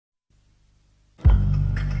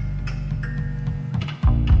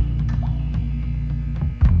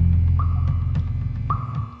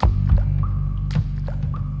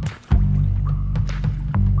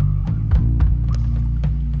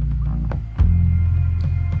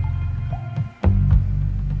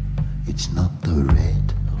It's not the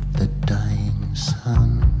red of the dying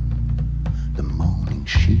sun, the moaning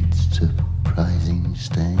sheet's surprising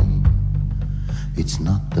stain. It's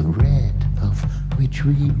not the red of which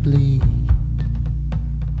we bleed.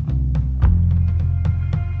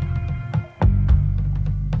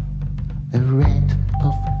 A red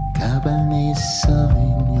of Cabernet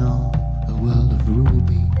Sauvignon, a world of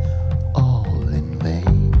ruby, all in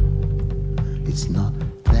vain. It's not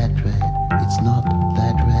that red, it's not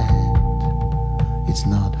that red. It's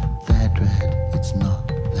not that red, it's not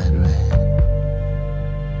that red.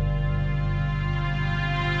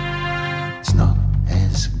 It's not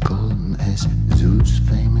as golden as Zeus'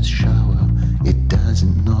 famous shower. It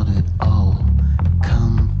doesn't not at all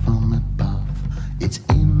come from above. It's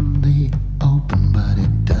in the open, but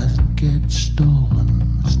it doesn't get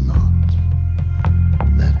stolen. It's not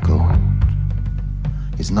that gold.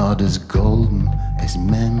 It's not as golden as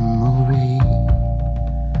memory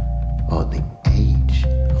or the age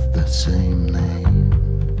of the same name.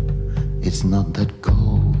 It's not that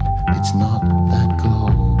gold, it's not that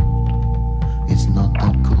gold. It's not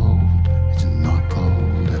that gold, it's not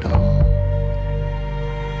gold at all.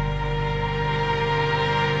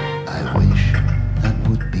 I wish that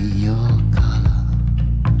would be your color.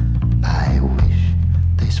 I wish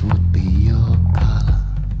this would be your color.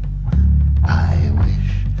 I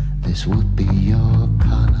wish this would be your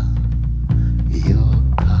color. Your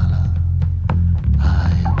color.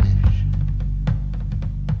 I wish.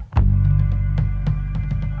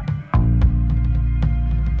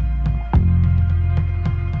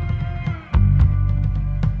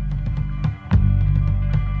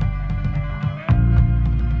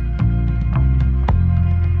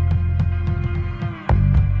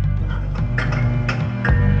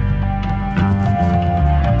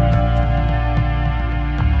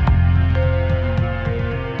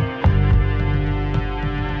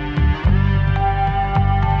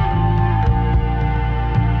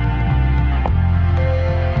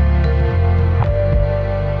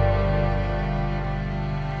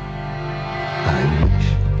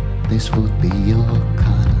 This would be your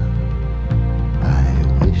color. I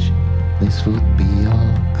wish this would be your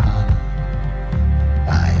color.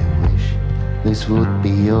 I wish this would be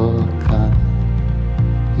your color.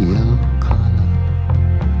 Your color.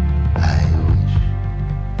 I wish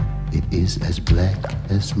it is as black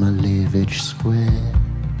as my Malevich Square,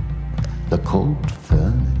 the cold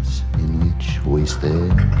furnace in which we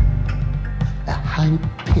stare, a high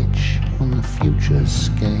pitch on the future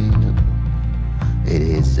scale. It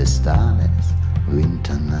is the starless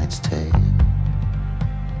winter night's tale.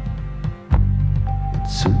 It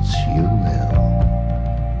suits you well.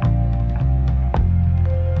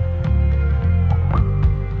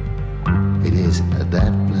 It is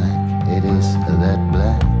that black, it is that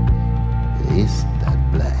black, it is that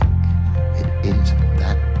black, it is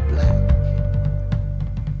that black.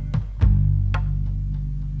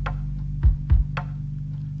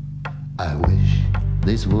 I wish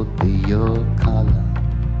this would be your color.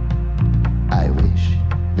 I wish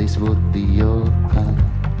this would be your color.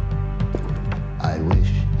 I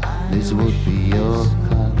wish this would be your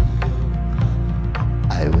color.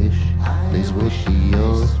 I wish this would be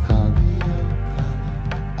your color.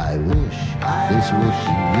 I wish this would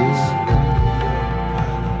be your color.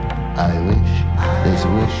 I wish this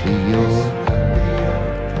would be your color.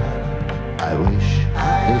 I wish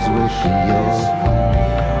this would be your color.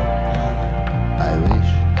 I wish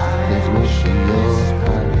this would be your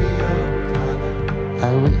color.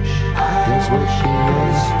 I wish this would be your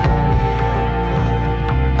color.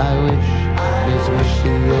 I wish this would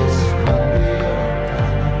be your color.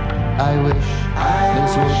 I wish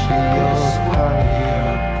this would be your color.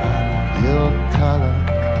 Your color.